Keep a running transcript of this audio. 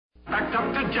Backed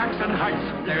up to Jackson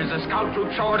Heights. There's a scout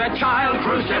troop short, a child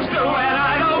cruise just to wet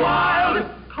idle wild.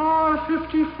 Car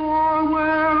 54, where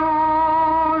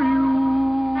are you?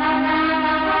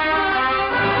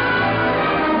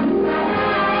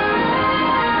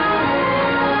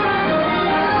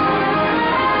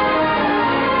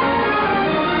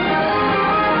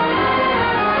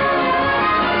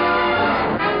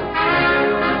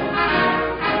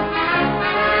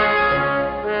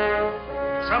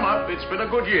 It's been a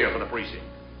good year for the precinct.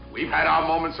 We've had our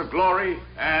moments of glory,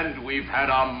 and we've had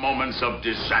our moments of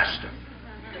disaster.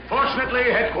 Fortunately,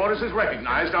 headquarters has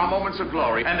recognized our moments of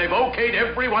glory, and they've okayed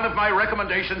every one of my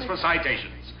recommendations for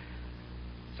citations.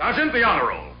 Sergeant, the honor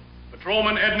roll.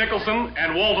 Patrolman Ed Nicholson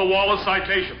and Walter Wallace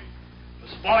citation for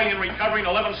spotting and recovering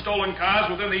 11 stolen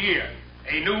cars within the year.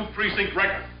 A new precinct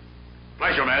record.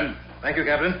 Pleasure, men. Thank you,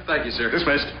 Captain. Thank you, sir.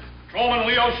 Dismissed. Patrolman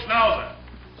Leo Schnauzer,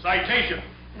 citation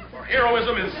for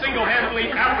heroism in single-handedly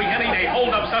apprehending a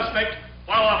hold-up suspect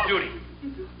while off duty.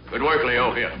 Good work,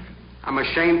 Leo. Here. I'm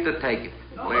ashamed to take it.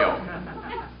 Leo.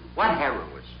 What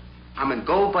heroism? I'm in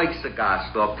Goldberg's cigar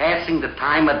store passing the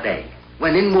time of day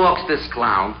when in walks this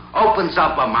clown, opens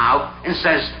up a mouth, and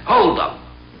says, "Hold up."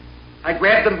 I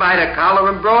grabbed him by the collar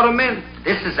and brought him in.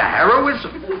 This is a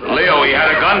heroism. Leo, he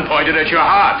had a gun pointed at your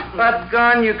heart. That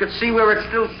gun, you could see where it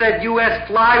still said U.S.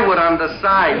 plywood on the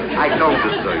side. I don't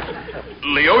deserve it.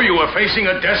 Leo, you were facing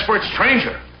a desperate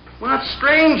stranger. What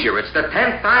stranger? It's the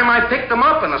 10th time I picked him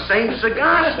up in the same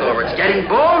cigar store. It's getting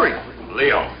boring.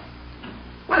 Leo.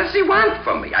 What does he want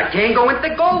from me? I can't go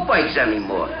into Goldberg's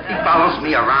anymore. He follows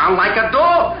me around like a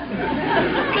dog.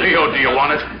 Leo, do you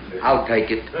want it? I'll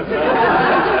take it.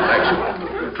 Excellent.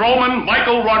 Patrolman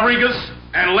Michael Rodriguez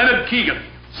and Leonard Keegan,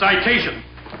 citation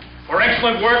for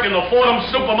excellent work in the Fordham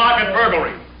supermarket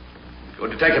burglary.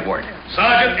 Good detective work.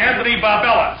 Sergeant Anthony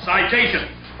Barbella, citation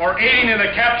for aiding in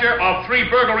the capture of 3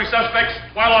 burglary suspects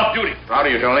while off duty. Proud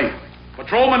of you, Tony.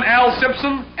 Patrolman Al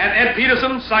Simpson and Ed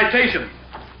Peterson, citation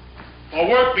for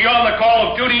work beyond the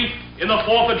call of duty in the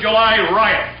 4th of July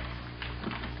riot.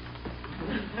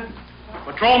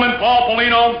 Patrolman Paul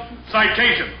Polino,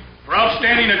 citation for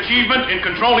outstanding achievement in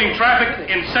controlling traffic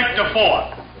in Sector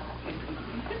 4.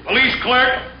 Police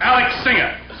Clerk Alex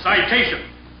Singer, citation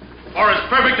for his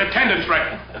perfect attendance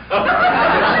record.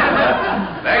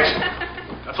 Next.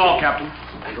 That's all, Captain.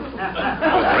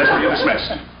 The rest of you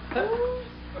dismissed.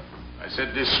 I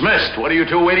said dismissed. What are you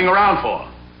two waiting around for?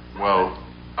 Well,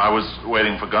 I was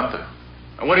waiting for Gunther.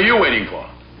 And what are you waiting for?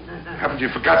 Haven't you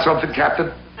forgot something,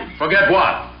 Captain? Forget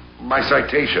what? My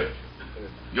citation.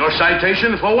 Your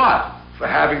citation for what? For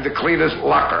having the cleanest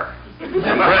locker.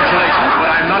 Congratulations, but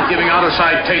I'm not giving out a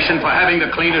citation for having the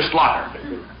cleanest locker.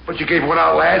 But you gave one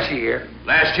out last year.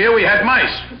 Last year we had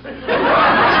mice.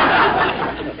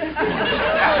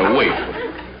 So wait.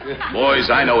 Boys,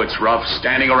 I know it's rough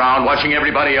standing around watching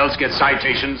everybody else get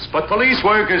citations, but police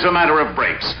work is a matter of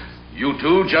breaks. You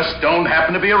two just don't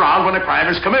happen to be around when a crime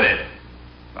is committed.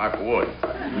 Knock wood.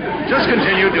 Just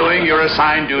continue doing your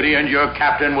assigned duty and your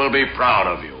captain will be proud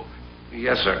of you.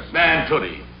 Yes, sir. Man,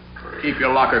 Tootie, keep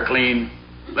your locker clean.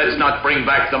 Let's not bring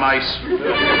back the mice.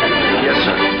 Yes,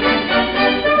 sir.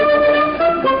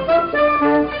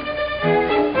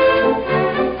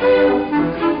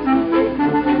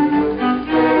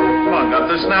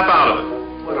 Snap out of it.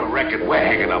 What a record we're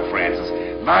hanging up, Francis.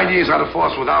 9 years on the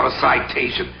force without a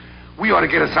citation. We ought to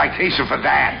get a citation for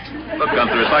that. Look,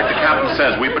 Gunther, it's like the captain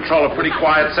says. We patrol a pretty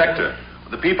quiet sector.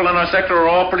 The people in our sector are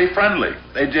all pretty friendly.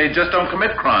 They just don't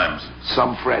commit crimes.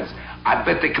 Some friends. I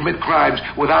bet they commit crimes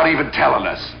without even telling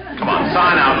us. Come on,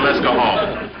 sign out and let's go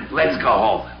home. Let's go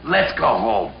home. Let's go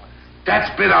home. That's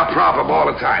been our problem all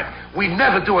the time. We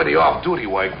never do any off-duty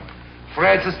work.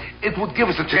 Francis, it would give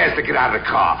us a chance to get out of the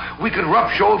car. We could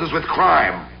rub shoulders with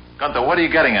crime. Gunther, what are you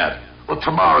getting at? Well,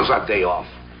 tomorrow's our day off.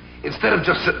 Instead of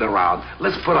just sitting around,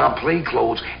 let's put on plain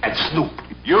clothes and snoop.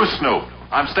 You snoop.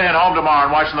 I'm staying home tomorrow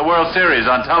and watching the World Series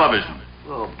on television.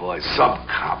 Oh, boy, some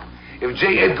cop. If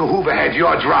J. Edgar Hoover had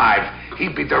your drive,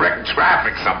 he'd be directing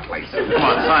traffic someplace. Come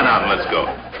on, sign out and let's go.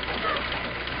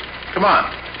 Come on.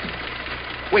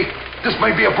 Wait, this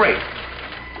might be a break.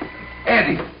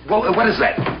 Andy, what is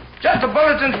that? Just a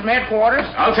bulletin from headquarters.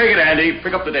 I'll take it, Andy.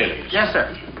 Pick up the dailies. Yes,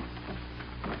 sir.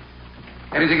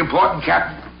 Anything important,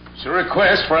 Captain? It's a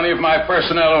request for any of my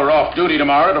personnel who are off duty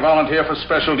tomorrow to volunteer for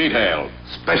special detail.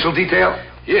 Special detail?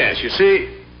 Yes, you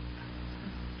see.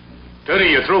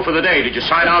 Tootie, you through for the day. Did you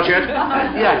sign out yet?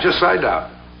 Yeah, just signed out.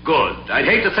 Good. I'd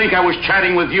hate to think I was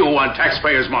chatting with you on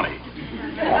taxpayers' money.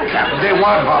 Oh, Captain, they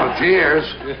want volunteers.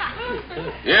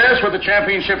 Yes, with the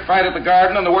championship fight at the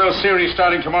Garden and the World Series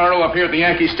starting tomorrow up here at the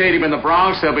Yankee Stadium in the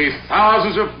Bronx, there'll be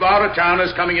thousands of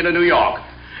out-of-towners coming into New York.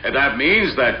 And that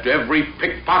means that every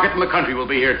pickpocket in the country will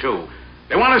be here, too.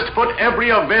 They want us to put every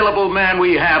available man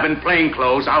we have in plain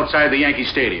clothes outside the Yankee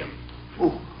Stadium.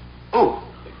 Ooh.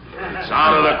 It's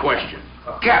out of the question.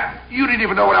 Cap, you didn't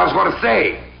even know what I was going to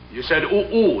say. You said,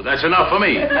 ooh, that's enough for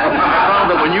me. I found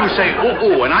that when you say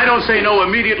ooh, and I don't say no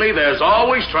immediately, there's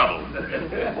always trouble.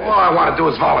 All I want to do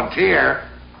is volunteer.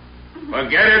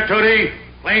 Forget it, Tootie.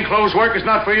 Plainclothes work is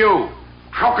not for you.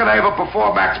 How can I ever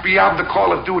perform acts beyond the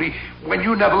call of duty when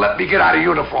you never let me get out of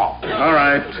uniform? All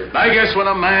right. I guess when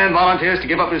a man volunteers to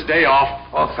give up his day off...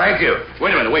 Oh, thank you.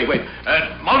 Wait a minute, wait.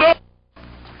 Muldo?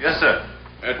 Yes, sir.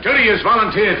 Tootie has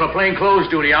volunteered for plainclothes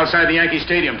duty outside the Yankee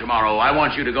Stadium tomorrow. I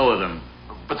want you to go with him.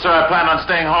 But, sir, I plan on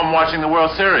staying home watching the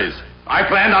World Series. I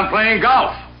planned on playing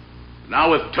golf.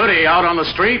 Now with Tootie out on the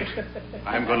street,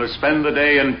 I'm going to spend the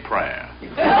day in prayer.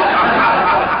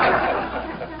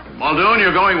 Muldoon,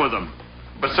 you're going with them.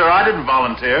 But, sir, I didn't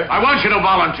volunteer. I want you to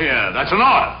volunteer. That's an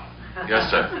order.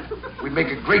 Yes, sir. We make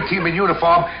a great team in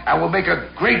uniform, and we'll make a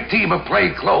great team of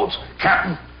plain clothes.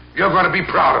 Captain, you're going to be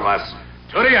proud of us.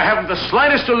 Tootie, I haven't the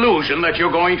slightest illusion that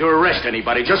you're going to arrest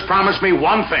anybody. Just promise me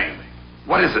one thing.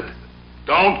 What is it?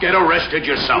 Don't get arrested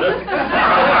yourself.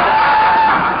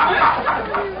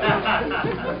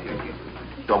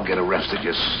 Don't get arrested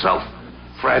yourself.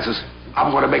 Francis,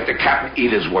 I'm going to make the captain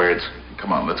eat his words.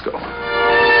 Come on, let's go.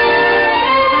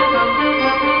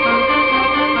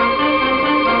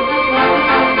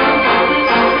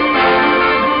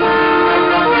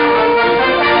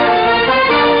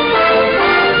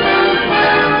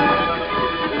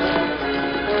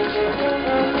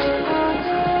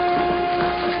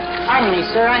 Pardon me,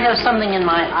 sir. I have something in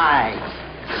my eye.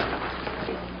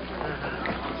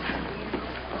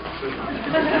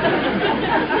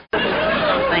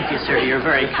 Thank you, sir. You're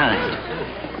very kind.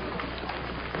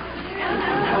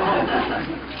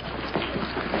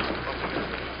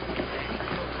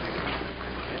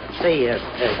 Say,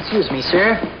 excuse me,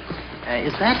 sir.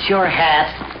 Is that your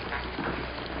hat?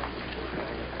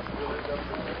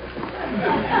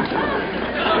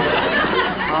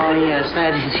 Oh, yes,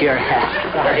 that is your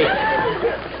hat. Sorry.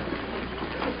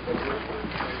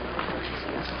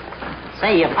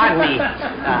 Say, pardon me.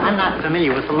 I'm not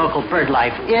familiar with the local bird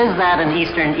life. Is that an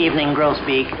eastern evening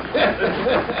grosbeak? No,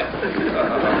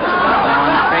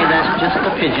 I'm afraid that's just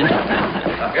a pigeon.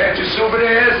 Get your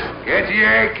souvenirs. Get your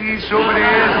Yankee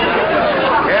souvenirs.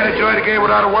 Can't enjoy the game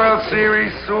without a World Series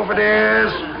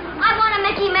souvenirs. I want a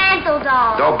Mickey Mantle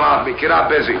doll. Don't bother me, kid. I'm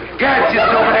busy. Get your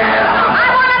souvenirs. I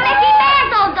want a Mickey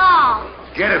Mantle doll.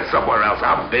 Get it somewhere else.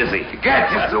 I'm busy. Get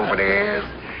your souvenirs.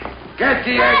 Get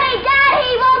your Yankee. Daddy,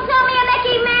 he won't sell me a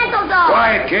Mickey Mantle doll.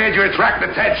 Quiet, kid. You're attracting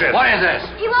attention. What is this?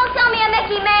 He won't sell me a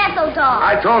Mickey Mantle doll.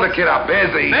 I told the kid I'm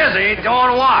busy. Busy?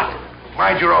 Doing what?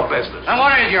 Mind your own business. And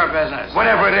what is your business?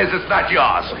 Whatever it is, it's not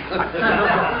yours.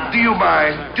 Do you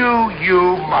mind? Do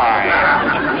you mind?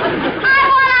 I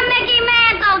want a Mickey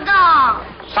Mantle doll.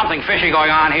 Something fishy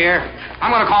going on here. I'm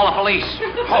going to call the police.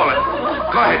 Hold it.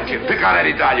 Go ahead, kid. Pick out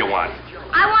any doll you want.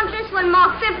 I want this one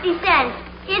marked 50 cents.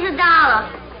 Here's $1.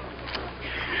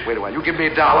 Wait a while. You give me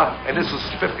 $1, and this is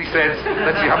 50 cents.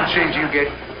 Let's see how much change you get.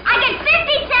 I get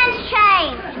 50 cents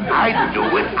change. I knew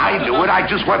it. I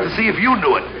just wanted to see if you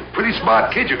knew it. Pretty smart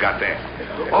kid you got there.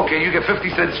 Okay, you get 50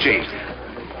 cents change.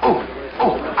 Oh,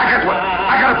 I got one.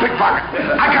 I got a pickpocket.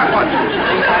 I got one.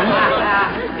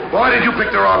 Why did you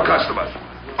pick the wrong customer?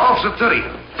 Officer Tootie,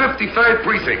 53rd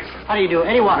Precinct. How do you do?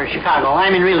 Eddie Water, Chicago.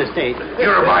 I'm in real estate.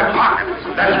 You're in my pocket.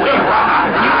 That's where you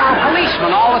are. You were a policeman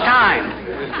all the time.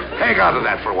 Hang on to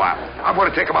that for a while. I'm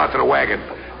going to take him out to the wagon.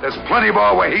 There's plenty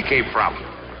more where he came from.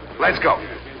 Let's go.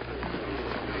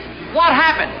 What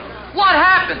happened? What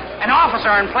happened? An officer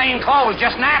in plain clothes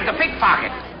just nabbed a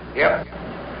pickpocket. Yep.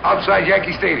 Outside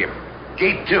Yankee Stadium.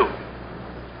 Gate 2.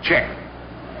 Check.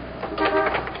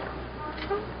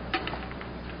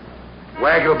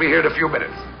 Wagon will be here in a few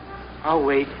minutes. I'll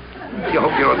wait. You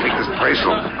hope you don't take this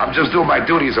personal. I'm just doing my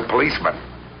duty as a policeman.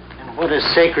 And what a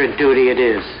sacred duty it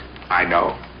is. I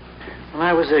know. When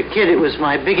I was a kid, it was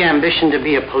my big ambition to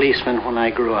be a policeman when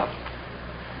I grew up.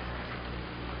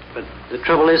 But the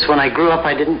trouble is, when I grew up,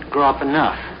 I didn't grow up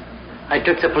enough. I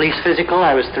took the police physical,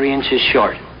 I was 3 inches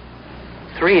short.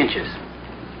 3 inches.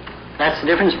 That's the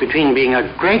difference between being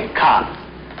a great cop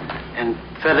and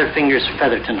Featherfingers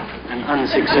Featherton, an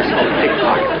unsuccessful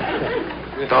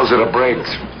pickpocket. Those are the breaks.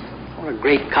 What a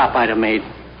great cop I'd have made.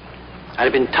 I'd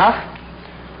have been tough,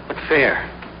 but fair.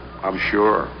 I'm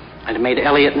sure. I'd have made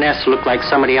Elliot Ness look like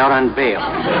somebody out on bail.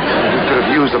 You could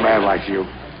have used a man like you.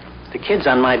 The kids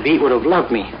on my beat would have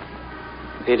loved me.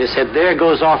 They'd have said, there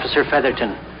goes Officer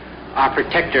Featherton, our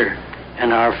protector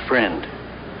and our friend.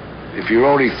 If you're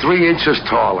only 3 inches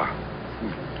taller.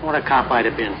 What a cop I'd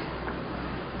have been.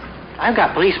 I've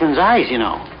got policeman's eyes, you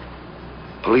know.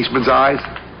 Policeman's eyes?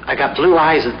 I got blue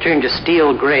eyes that turn to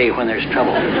steel gray when there's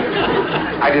trouble.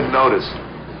 I didn't notice.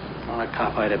 What a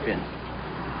cop I'd have been.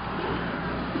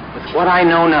 With what I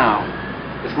know now,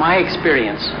 with my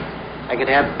experience, I could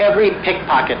have every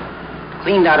pickpocket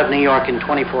cleaned out of New York in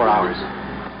 24 hours.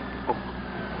 Oh,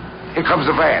 here comes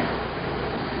the van.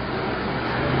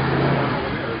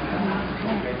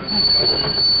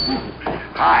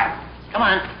 Hi. Come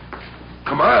on.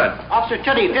 Come on. Officer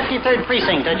Tootie, 53rd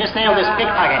Precinct. I just nailed this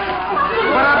pickpocket.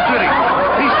 What up, Goody?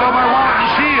 He stole my wallet and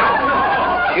shield.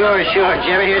 Sure. Did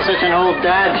you ever hear such an old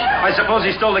dodge? I suppose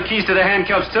he stole the keys to the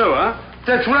handcuffs, too, huh?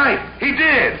 That's right. He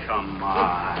did. Come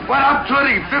on. What up,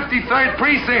 Tootie? 53rd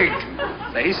Precinct.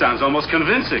 Say, he sounds almost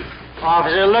convincing.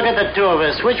 Officer, look at the two of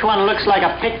us. Which one looks like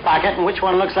a pickpocket and which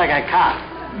one looks like a cop?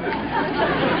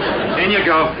 In you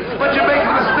go. But you're making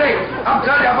a mistake. I'm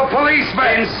telling you, I'm a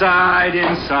policeman. Inside.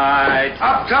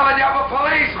 I'm telling you, I'm a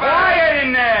policeman. Quiet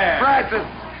in there. Francis.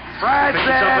 Pick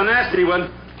yourself a nasty one.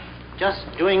 Just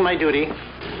doing my duty.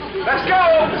 Let's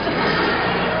go.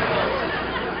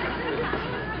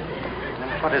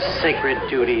 What a sacred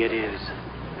duty it is.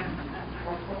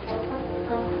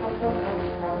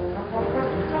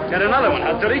 Get another one,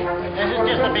 huh, Tootie? This is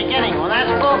just the beginning. When that's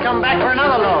full, come back for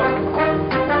another load.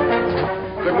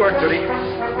 Good work, Tootie.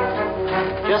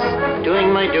 Just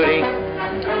doing my duty.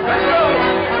 Let's go.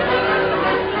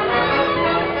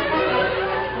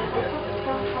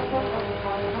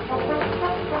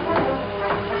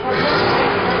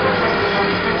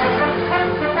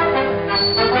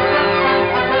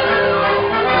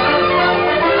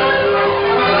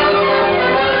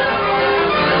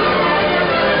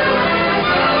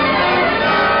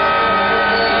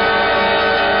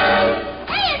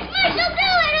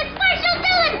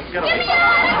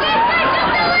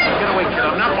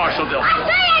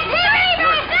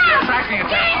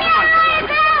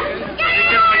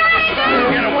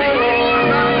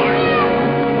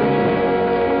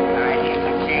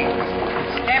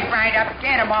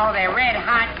 They're red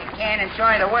hot. You can't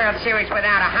enjoy the World Series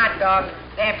without a hot dog.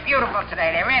 They're beautiful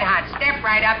today. They're red hot. Step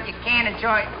right up. You can't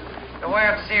enjoy the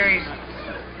World Series.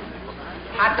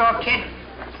 Hot dog, kid?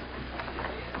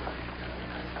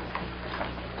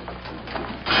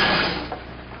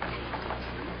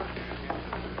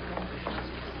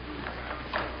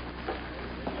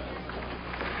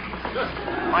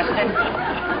 Mustard?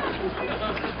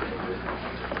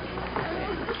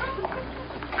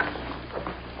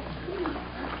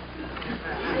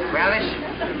 Relish?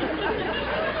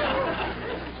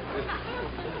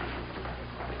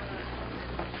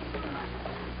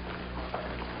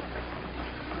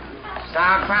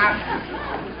 Sauerkraut?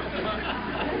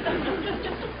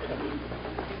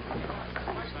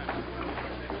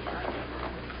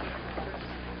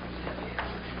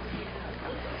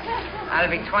 That'll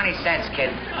be 20 cents,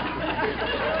 kid.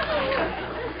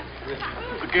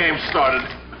 The game started.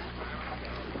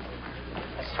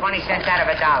 That's 20 cents out of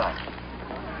 $1.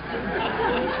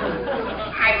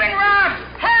 I've been robbed!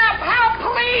 Help! Help!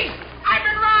 Police! I've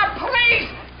been robbed! Police!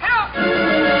 Help!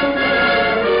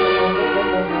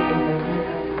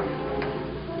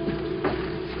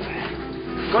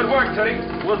 Good work,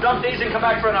 Tootie. We'll dump these and come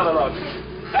back for another load.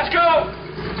 Let's go!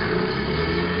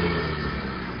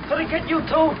 Could I get you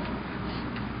too?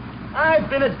 I've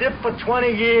been a dip for 20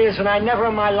 years, and I never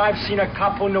in my life seen a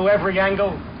cop who knew every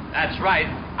angle. That's right.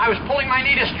 I was pulling my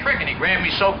neatest trick, and he grabbed me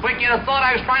so quick you'd have thought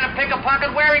I was trying to pick a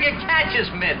pocket wearing a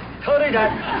catcher's mitt. Tootie,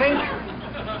 that pink.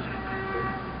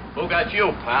 Who got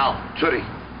you, pal? Tootie.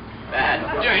 That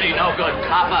dirty, no good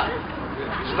copper.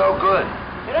 It's no good.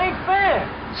 It ain't fair.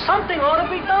 Something ought to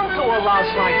be done to a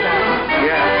louse like that.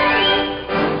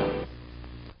 Yeah.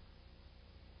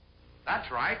 That's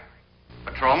right.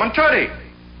 Patrolman Tootie.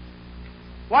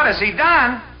 What has he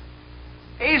done?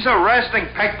 He's arresting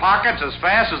pickpockets as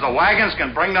fast as the wagons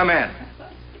can bring them in.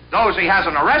 Those he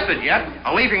hasn't arrested yet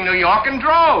are leaving New York in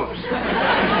droves.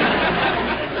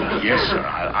 Yes, sir.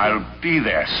 I'll be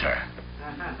there, sir.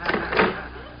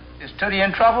 Is Tootie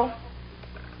in trouble?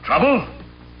 Trouble?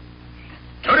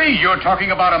 Tootie, you're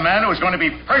talking about a man who's going to be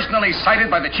personally cited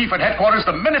by the chief at headquarters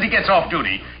the minute he gets off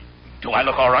duty. Do I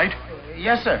look all right?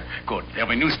 Yes, sir. Good. There'll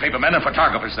be newspapermen and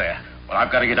photographers there. Well,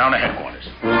 I've got to get down to headquarters.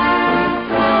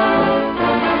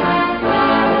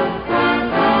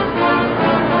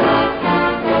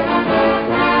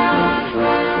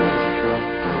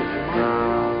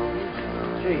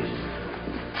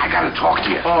 I gotta talk to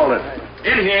you. Hold it.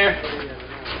 In here.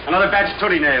 Another batch of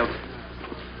Tootie nailed.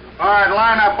 All right,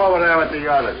 line up over there with the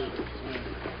others.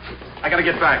 I gotta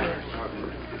get back.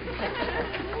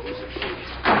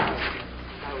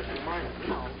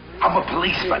 I'm a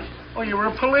policeman. Oh, you were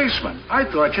a policeman. I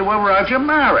thought you were Roger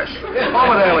Maris.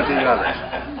 Over there with the others.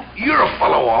 You're a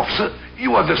fellow officer.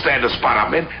 You understand the spot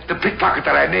I'm in. The pickpocket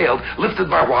that I nailed lifted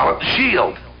my wallet and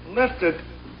shield. Lifted?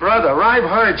 Brother, I've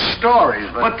heard stories,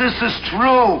 But this is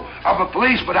true. I'm a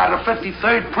policeman out of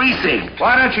 53rd Precinct.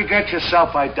 Why don't you get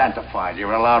yourself identified?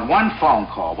 You're allowed one phone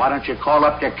call. Why don't you call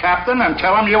up your captain and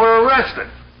tell him you were arrested?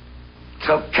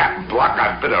 Tell Captain Block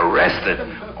I've been arrested.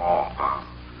 Oh,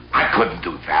 I couldn't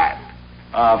do that.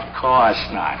 Of course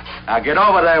not. Now get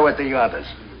over there with the others.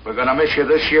 We're going to miss you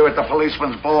this year at the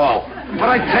policeman's ball. But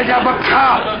I tell you, I'm a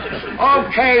cop.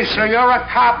 Okay, so you're a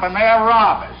cop and they're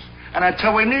robbers. And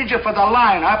until we need you for the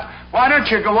lineup, why don't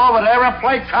you go over there and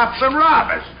play cops and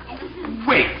robbers?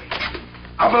 Wait.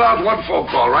 I'm allowed one phone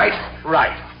call, right?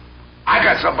 Right. I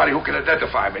got somebody who can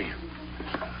identify me.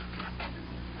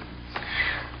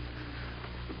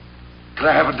 Can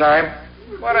I have a dime?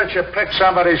 Why don't you pick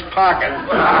somebody's pocket?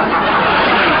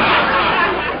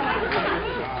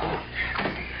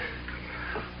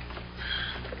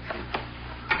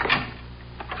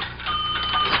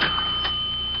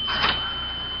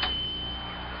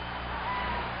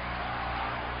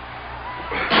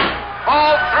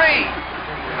 Ball 3.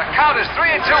 The count is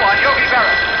 3-2 on Yogi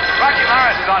Berra. Roger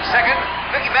Maris is on second.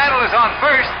 Mickey Mantle is on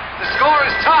first. The score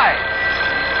is tied.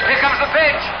 Here comes the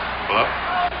pitch. Hello?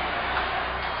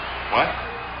 What?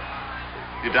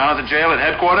 You down at the jail at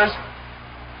headquarters?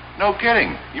 No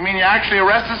kidding. You mean you actually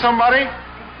arrested somebody?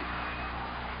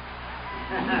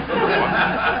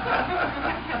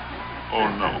 Oh,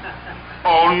 no.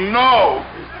 Oh, no!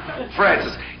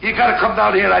 Francis, you gotta come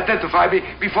down here and identify me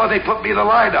before they put me in the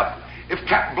lineup. If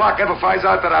Captain Block ever finds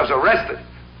out that I was arrested.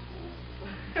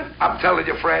 I'm telling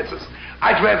you, Francis,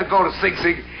 I'd rather go to Sing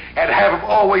Sing and have him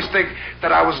always think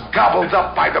that I was gobbled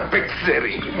up by the big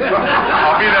city.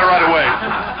 I'll be there right away.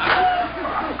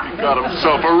 He got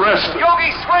himself arrested.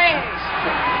 Yogi swings.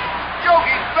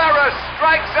 Yogi Berra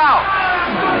strikes out.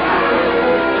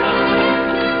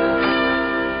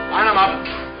 Line 'em up.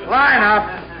 Line up.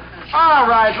 All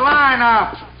right, line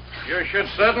up. You should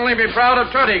certainly be proud of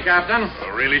Tootie, Captain.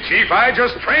 Well, really, Chief, I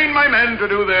just trained my men to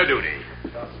do their duty.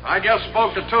 I just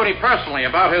spoke to Tootie personally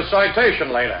about his citation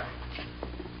later.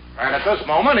 And at this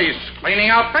moment, he's cleaning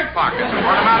out pickpockets in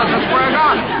front of Madison Square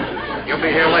Garden. You'll be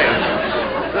here later.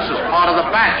 This is part of the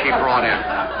batch he brought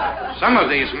in. Some of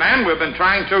these men we've been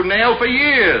trying to nail for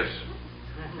years.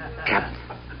 Captain.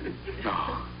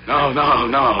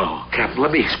 No. Captain,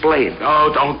 let me explain.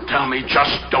 No, don't tell me.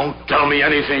 Just don't tell me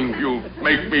anything. You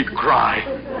make me cry.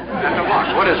 And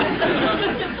what? What is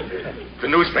it? The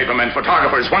newspapermen,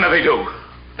 photographers, what do they do?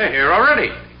 They're here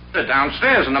already. They're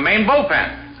downstairs in the main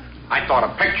bullpen. I thought a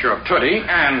picture of Tootie,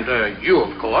 and you,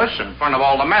 of course, in front of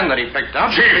all the men that he picked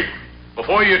up. Chief,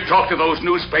 before you talk to those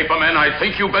newspapermen, I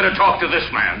think you better talk to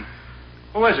this man.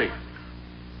 Who is he?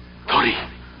 Tootie.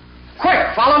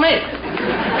 Quick, follow me.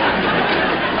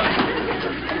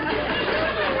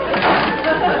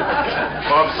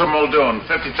 Officer Muldoon,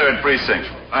 53rd Precinct.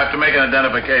 I have to make an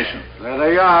identification. There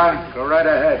they are. Go right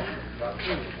ahead.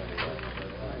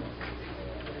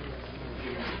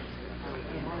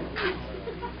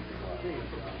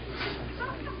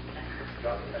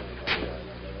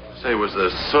 Say, was there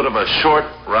sort of a short,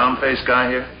 round-faced guy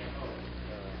here?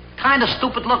 Kind of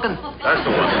stupid looking. That's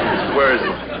the one. Where is he?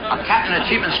 A captain and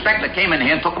chief inspector came in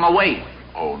here and took him away.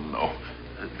 Oh, no.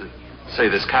 Say,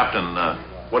 this captain,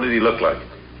 what did he look like?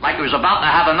 Like he was about to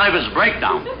have a nervous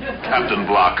breakdown. Captain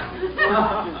Block.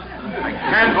 I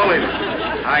can't believe it.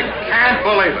 I can't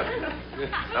believe it.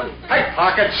 The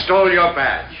pickpocket stole your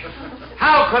badge.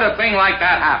 How could a thing like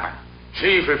that happen?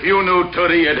 Chief, if you knew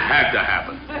Tootie, it had to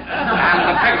happen. And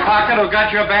the pickpocket who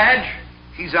got your badge?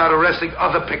 He's out arresting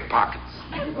other pickpockets.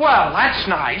 Well, that's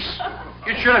nice.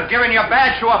 You should have given your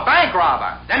badge to a bank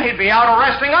robber. Then he'd be out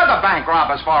arresting other bank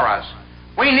robbers for us.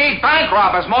 We need bank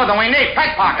robbers more than we need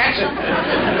pickpockets.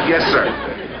 Yes, sir.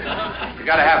 You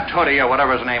gotta have Tootie or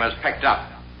whatever his name is picked up.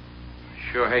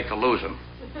 Sure hate to lose him.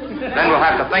 Then we'll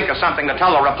have to think of something to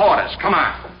tell the reporters. Come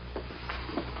on.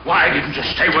 Why didn't you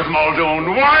stay with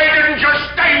Muldoon? Why didn't you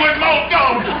stay with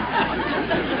Muldoon?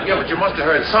 Yeah, but you must have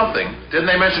heard something. Didn't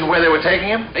they mention where they were taking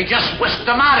him? They just whisked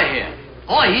him out of here.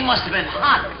 Boy, he must have been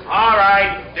hot. All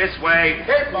right, this way.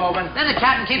 Keep moving. Then the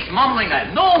captain keeps mumbling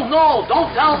that. No, don't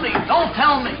tell me. Don't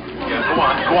tell me. Yeah, go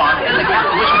on. Then the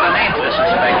captain whispered a name to this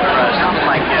inspector. Something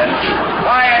like,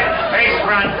 Quiet, face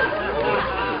front.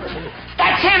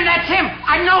 That's him.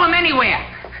 I know him anywhere.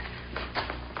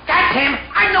 That's him.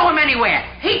 I know him anywhere.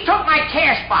 He took my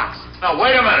cash box. Now,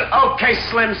 wait a minute. Okay,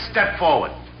 Slim, step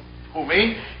forward. Who,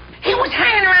 me? He was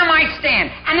hanging around my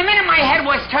stand, and the minute my head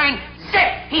was turned,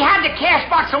 Zip! He had the cash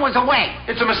box and was away.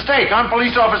 It's a mistake. I'm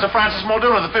Police Officer Francis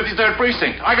Muldoon of the 53rd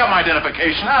Precinct. I got my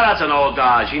identification. That's an old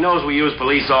dodge. He knows we use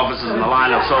police officers in the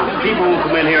lineup, so people who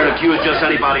come in here and accuse just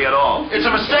anybody at all. It's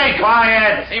a mistake.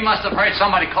 Quiet. He must have heard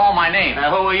somebody call my name.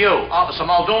 Who are you? Officer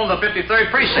Muldoon, the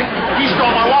 53rd Precinct. He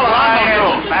stole my wallet. I'm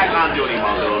Muldoon. Back on duty,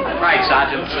 Muldoon. Right,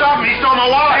 Sergeant. Stop me. He stole my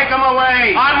wallet. Take him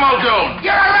away. I'm Muldoon.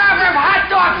 You're a robber of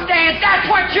hot dog stands. That's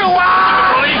what you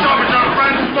are. Police Officer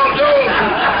Francis Muldoon.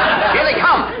 Here they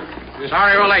come.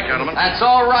 Sorry we're late, gentlemen. That's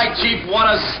all right, Chief. What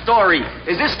a story.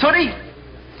 Is this Tootie?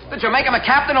 Did you make him a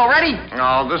captain already?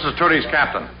 No, this is Tootie's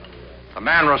captain. The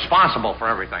man responsible for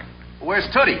everything. Where's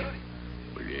Tootie?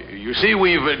 You see,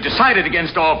 we've decided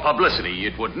against all publicity.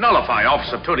 It would nullify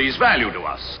Officer Tootie's value to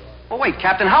us. Well, wait,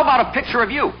 Captain. How about a picture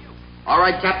of you? All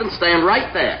right, Captain. Stand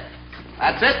right there.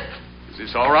 That's it. Is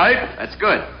this all right? That's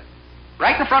good.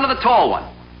 Right in front of the tall one.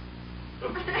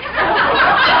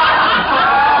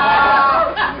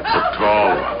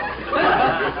 Tall.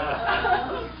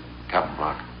 Captain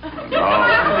Block. No.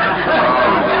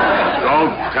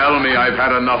 Don't tell me I've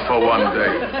had enough for one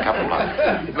day. Captain Block.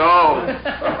 No.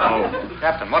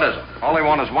 Captain, what is it? All they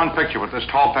want is one picture with this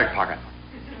tall pickpocket.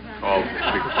 Tall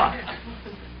pickpocket.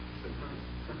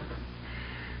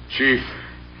 Chief.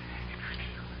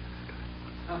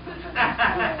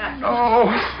 No.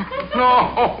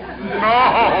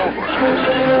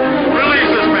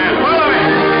 Release this man. Follow me.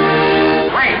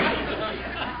 Wait.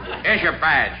 Here's your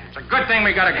badge. It's a good thing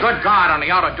we got a good guard on the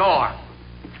outer door.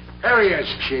 There he is,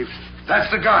 Chief. That's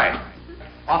the guy.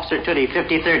 Officer Tootie,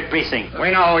 53rd Precinct.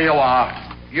 We know who you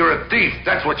are. You're a thief.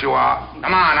 That's what you are.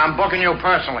 Come on, I'm booking you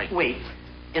personally. Wait.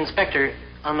 Inspector,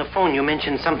 on the phone you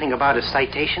mentioned something about a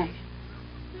citation?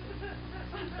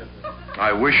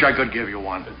 I wish I could give you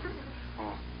one.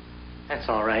 Oh, that's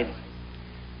all right.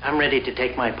 I'm ready to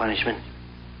take my punishment.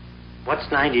 What's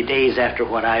 90 days after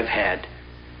what I've had?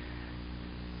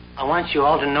 I want you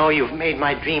all to know you've made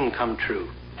my dream come true.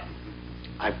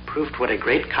 I've proved what a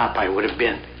great cop I would have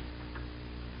been.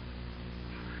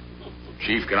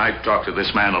 Chief, can I talk to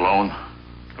this man alone?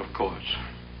 Of course.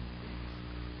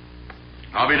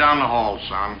 I'll be down the hall,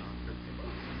 son.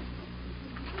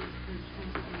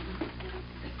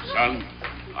 Son,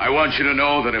 I want you to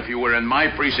know that if you were in my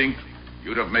precinct,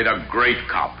 you'd have made a great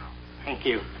cop. Thank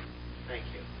you. Thank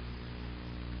you.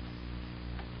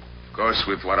 Of course,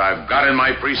 with what I've got in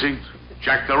my precinct,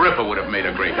 Jack the Ripper would have made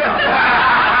a great cop.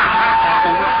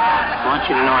 I want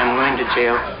you to know I'm going to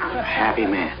jail a happy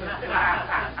man.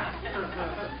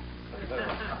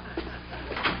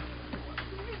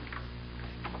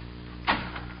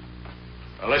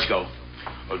 Well, let's go.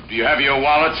 Do you have your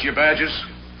wallets, your badges?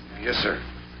 Yes, sir.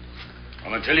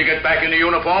 Well, until you get back into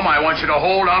uniform, I want you to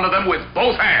hold onto them with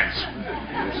both hands.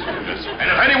 And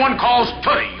if anyone calls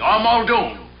Tootie or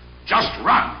Muldoon, just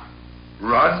run.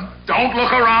 Run? Don't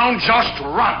look around, just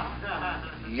run.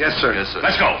 Yes, sir. Yes, sir.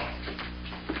 Let's go.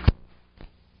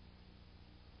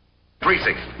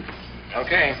 Precinct.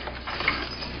 Okay.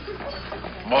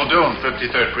 Muldoon,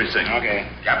 53rd Precinct. Okay.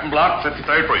 Captain Block,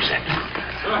 53rd Precinct.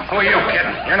 Who are you, kid?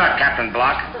 You're not Captain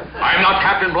Block. I'm not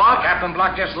Captain Block? Captain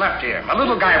Block just left here. A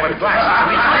little guy with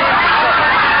glasses.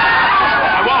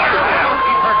 My wallet.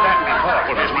 We've heard that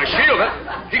before. Well, there's my shield.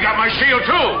 He got my shield,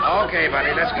 too. Okay,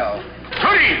 buddy, let's go.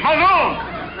 Tootie, Muldoon!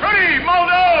 Tootie,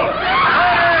 Muldoon!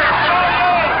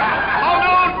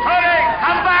 Muldoon, Tootie!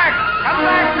 Come back! Come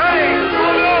back, Tootie!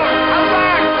 Muldoon, come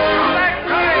back! Come back,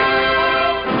 Tootie!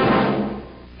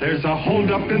 There's a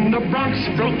holdup in the Bronx.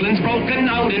 Brooklyn's broken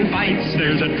out in fights.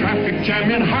 There's a traffic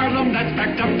jam in Harlem that's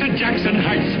backed up to Jackson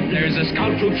Heights. There's a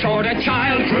scout troop short a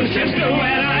child. Cruise ships do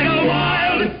and idle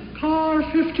wild. Car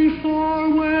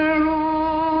 54, where are